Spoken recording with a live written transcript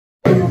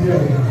There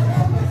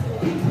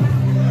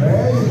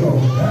you go.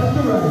 That's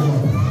the right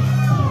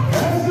one.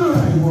 That's the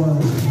right one.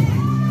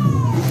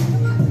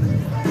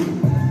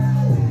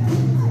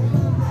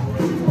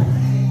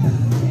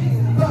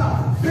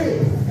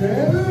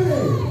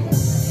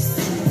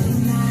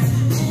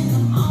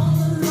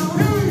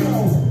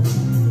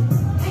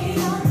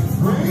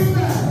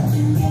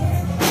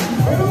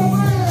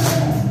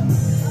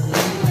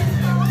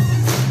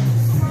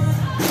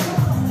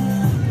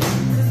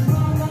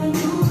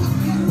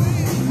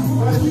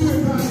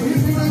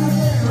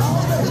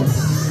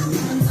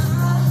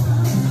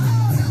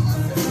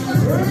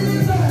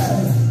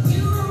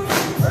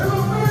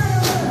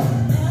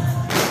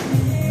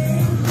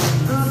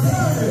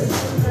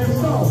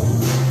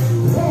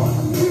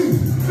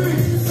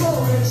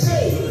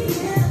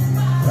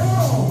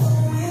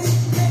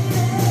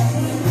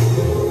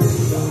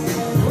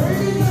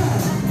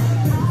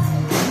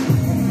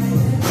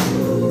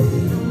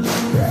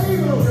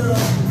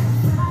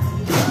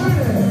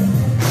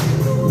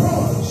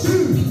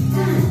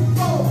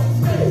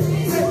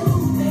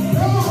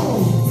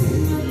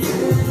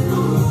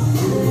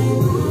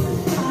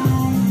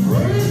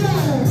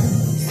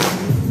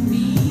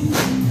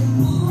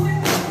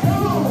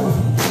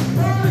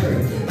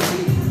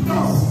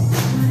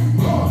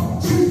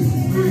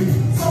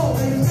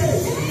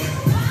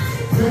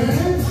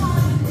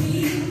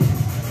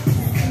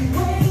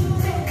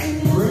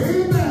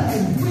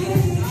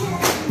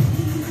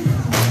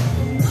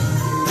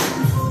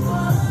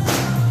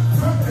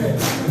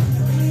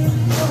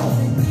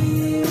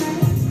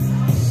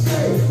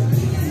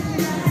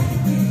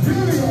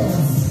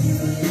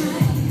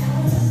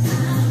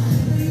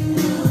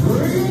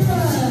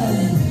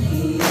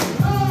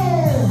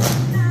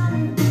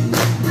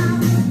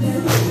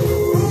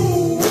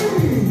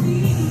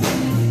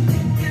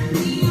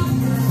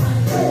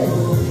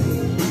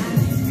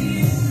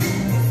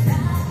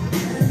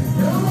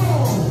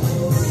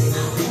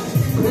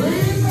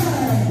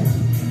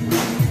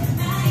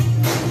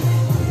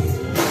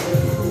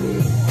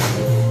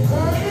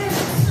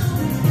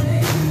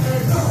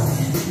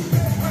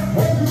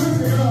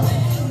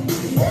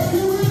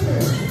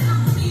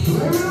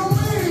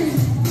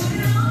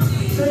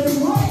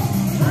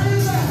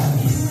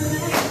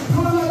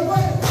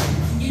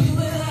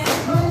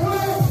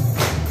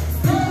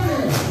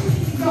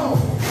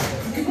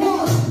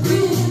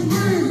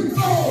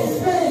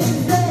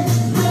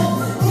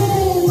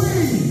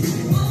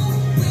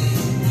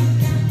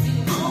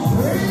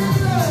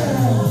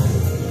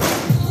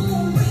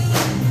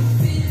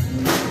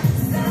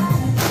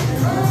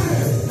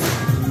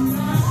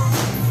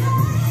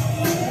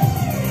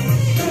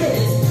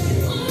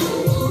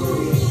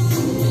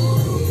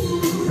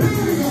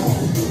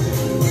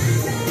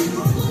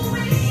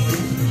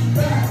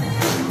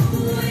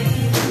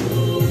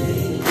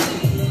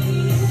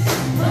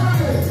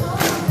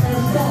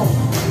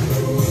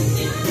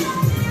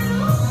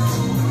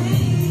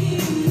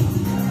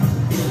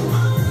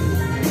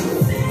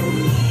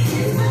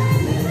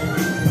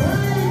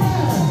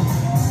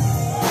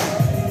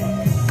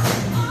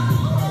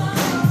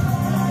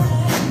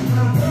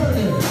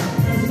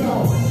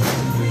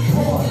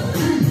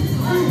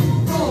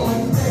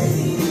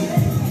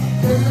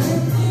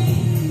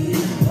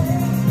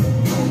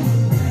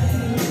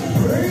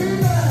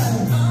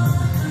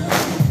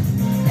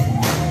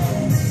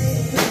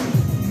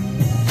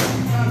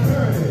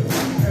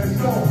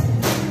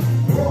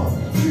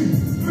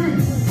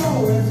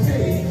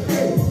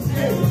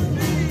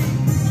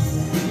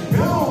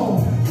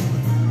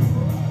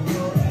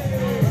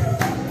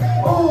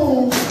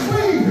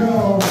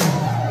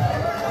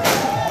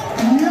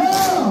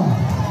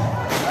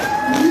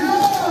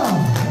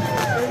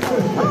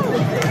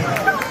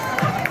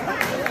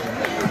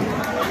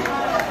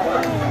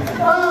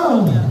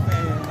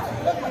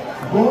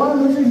 Boy,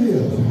 look at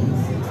here.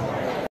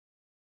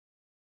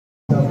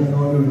 I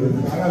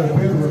got a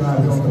big one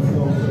out on the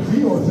floor. He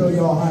gonna tell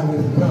y'all how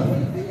this is done.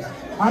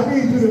 I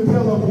need you to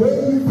tell them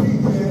where you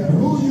teach at,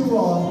 who you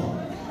are.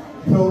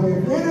 So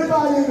if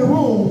anybody in the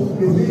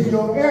room is in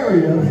your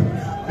area,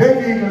 they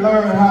need to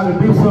learn how to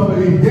do some of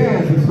these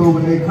dances so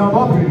when they come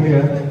up in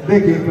here,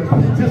 they can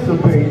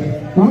participate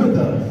with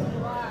us.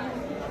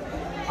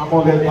 I'm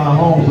gonna let my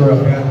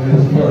homegirl handle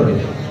this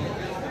first.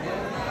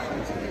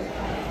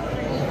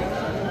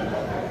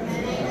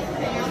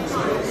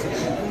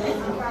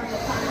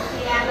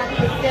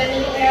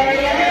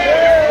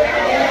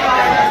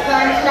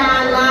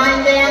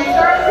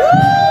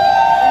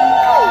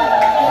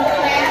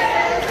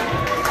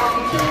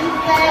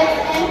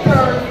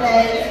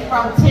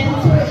 From 10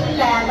 to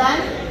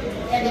 11,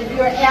 and if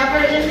you're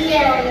ever in the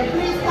area,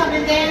 please come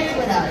and dance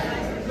with us.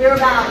 We're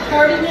about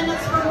 30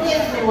 minutes from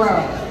Disney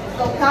World,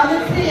 so come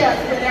and see us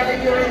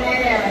whenever you're in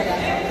that area.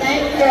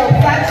 Thank you.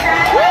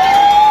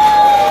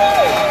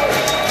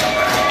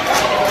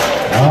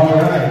 All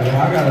right, well,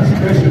 I got a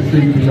special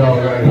treat for y'all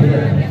right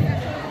here.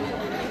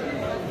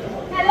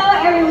 Hello,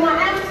 everyone.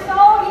 I'm so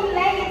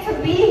elated to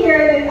be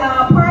here and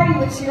party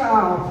with you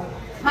all.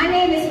 My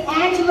name is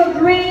Angela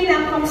Green.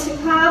 I'm from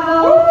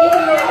Chicago,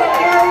 Indiana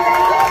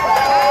area.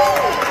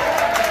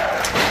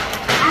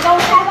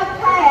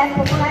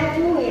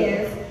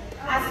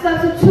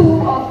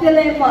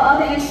 for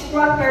other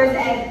instructors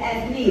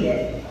as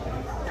needed.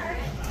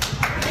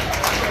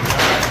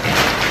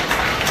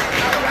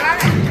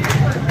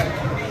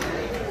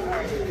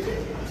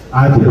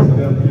 I just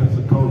left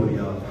Pensacola,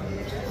 y'all.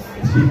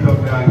 And she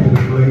come down here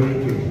to play with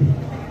me.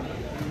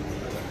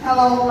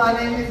 Hello, my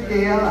name is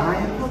Gail. I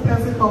am from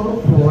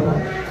Pensacola, Florida.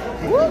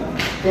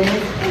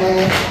 Dance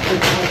class is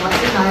on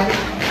Monday night.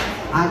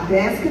 Our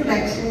Dance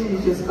Connection, you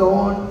just go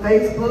on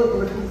Facebook,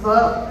 look us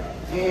up,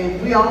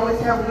 and we always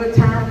have a good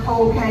time.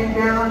 Cole came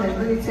down, and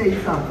let me tell you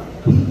something.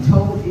 He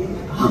told it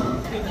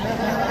up.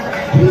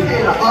 He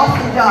did an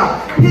awesome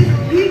job.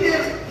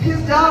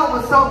 His job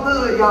was so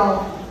good,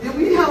 y'all. Did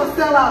we have a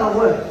sellout or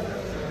what?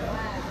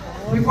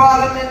 We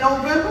brought him in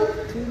November,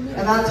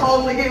 and I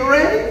told him to get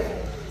ready.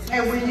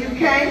 And when you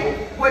came,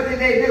 what did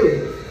they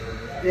do?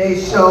 They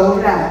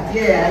showed out.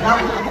 Yeah, and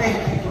I want to thank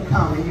you for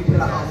coming. You did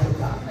an awesome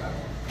job.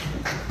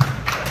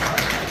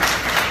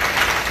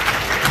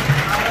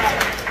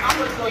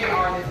 I'm a Toya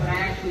artist, and I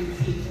actually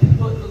teach the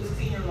Footloose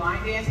Senior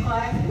Line Dance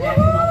class, and that's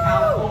in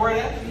Ocala,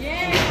 Florida.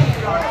 Yeah.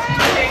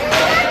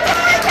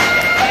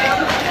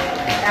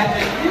 At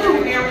the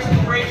new Marriage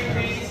Celebration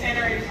Community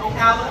Center in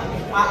Ocala.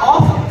 I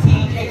also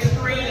teach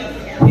extreme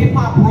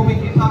hip-hop, aerobic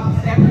hip-hop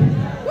separate. I'm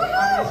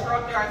an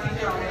instructor. I teach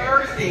it on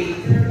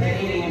Thursdays at 8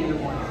 a.m. in the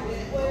morning.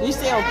 You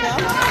say Ocala?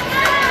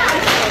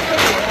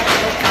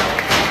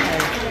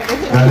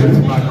 Now this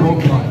is my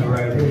co-partner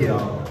right here,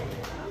 y'all.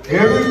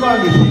 Every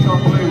Monday she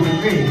come play with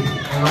me,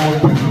 and on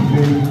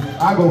Tuesday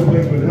I go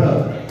play with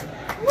her.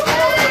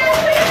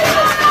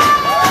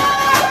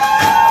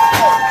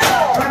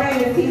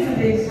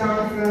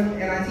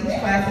 And I teach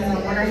classes on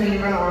Winter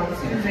Haven on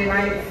Tuesday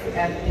nights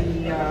at the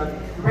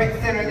rec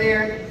center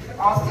there.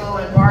 Also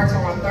in Bartow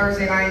on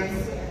Thursday nights,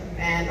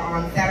 and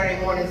on Saturday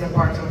mornings in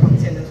Bartow from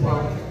 10 to 12.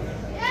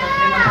 So if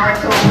you're in the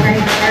Bartow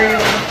area,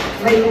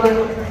 Lakeland,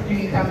 you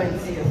can come and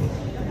see us.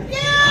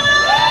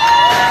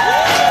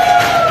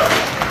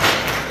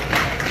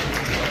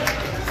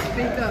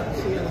 Speak up,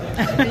 Sheila.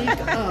 Speak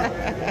up.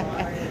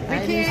 We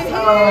can't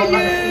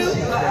hear you.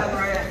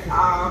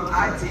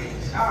 I teach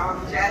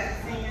jazz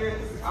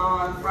seniors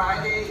on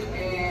Friday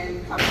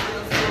and I'm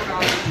still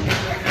around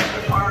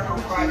the park on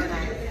Friday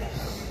night.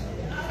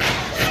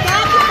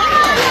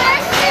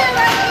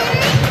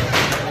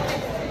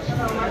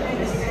 My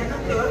name is Sandra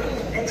Cook,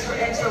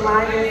 extra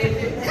line dance.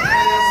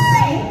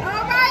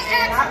 All right,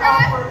 extra. I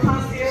offer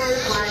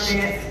concierge line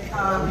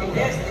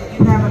dance. If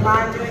you have a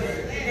line dance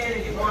event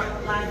and you want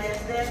line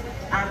dance dance,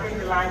 I bring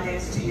the line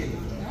dance to you.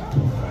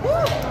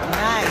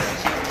 Nice.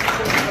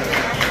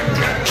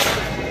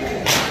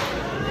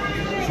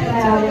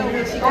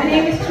 My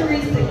name is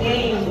Teresa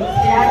Gaines, and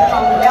I'm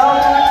from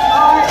Melbourne,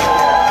 Florida.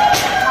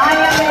 I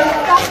am a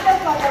instructor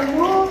for the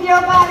Move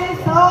Your Body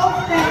Soul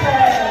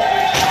Center.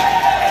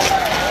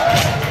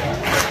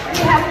 We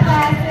have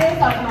classes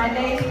on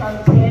Mondays from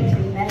 10 to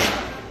 11,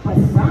 but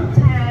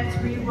sometimes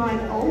we run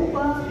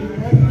over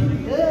because we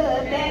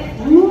good that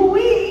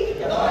woo-wee.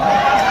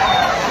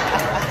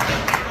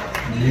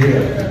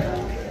 Yeah.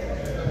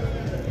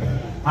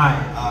 Hi,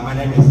 my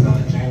name is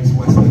James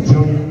Wesley Jr.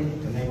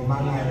 The name of my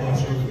line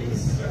dance group is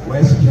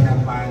West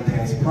Jam Line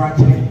Dance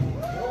Project.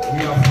 We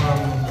are from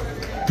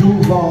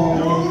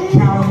Duval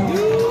County,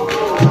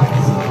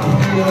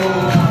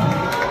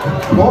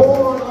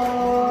 Florida.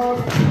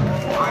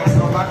 Alright,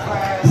 so my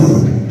class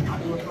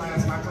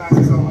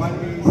is on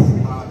Mondays,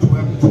 12 to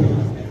 2,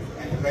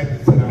 at the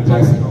Veterans Center in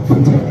Jacksonville,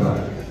 15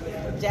 Drive.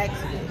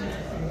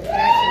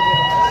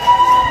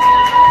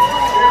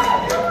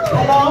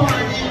 Hello,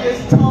 my name is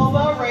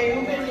Tova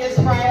Reuben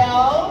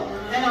Israel,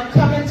 and I'm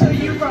coming to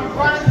you from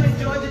Brunswick,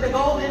 Georgia, the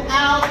Golden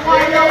Isle,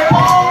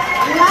 wonderful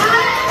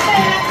line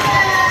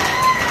dancers.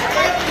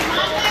 Every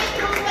Monday,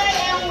 Tuesday,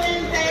 and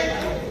Wednesday.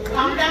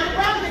 Come down to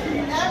Brunswick. If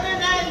you ever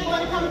night you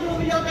want to come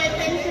through your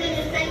vacation and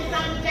you take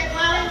time to check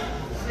lines,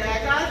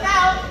 check us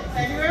out.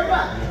 Thank you very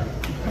much.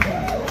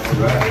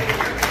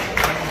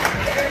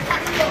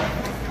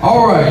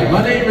 All right,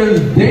 my name is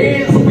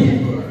Dan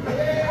Speaker.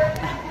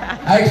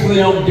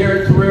 Actually, I'm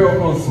Derek Terrell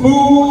from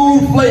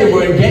Smooth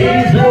Flavor in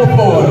Gainesville,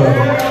 Florida.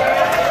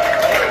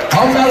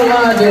 I'm not a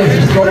line dance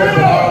instructor,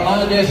 but our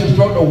line dance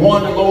instructor,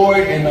 Wanda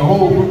Lloyd, and the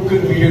whole group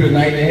couldn't be here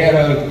tonight. They had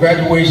a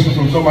graduation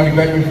from somebody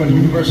graduating from the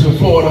University of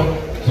Florida,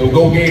 so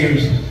go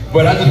Gators.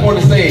 But I just want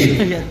to say,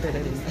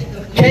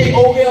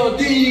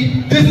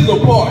 KOLD, this is a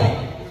party.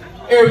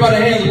 Everybody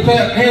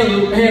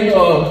hand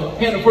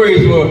a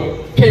praise for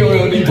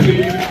KOLD,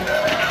 please.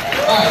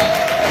 All right,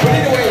 but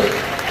anyway,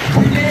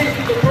 we dance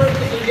to the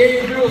purpose and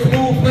Gainesville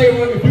Smooth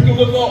Flavor. If you can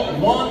look up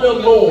Wanda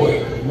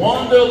Lloyd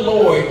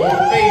on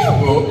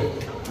Facebook.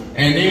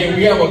 And then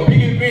we have a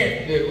big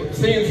event that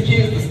sends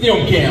kids to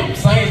STEM camp,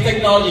 science,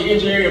 technology,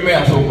 engineering, and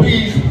math. So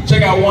please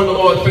check out Wanda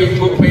Lloyd's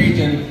Facebook page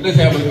and let's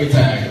have a good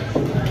time.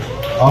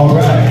 All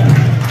right.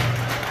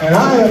 And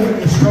I am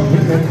an instructor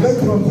in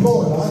Lakeland,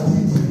 Florida. I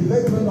teach in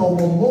Lakeland on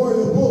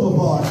Memorial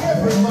Boulevard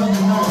every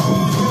Monday night.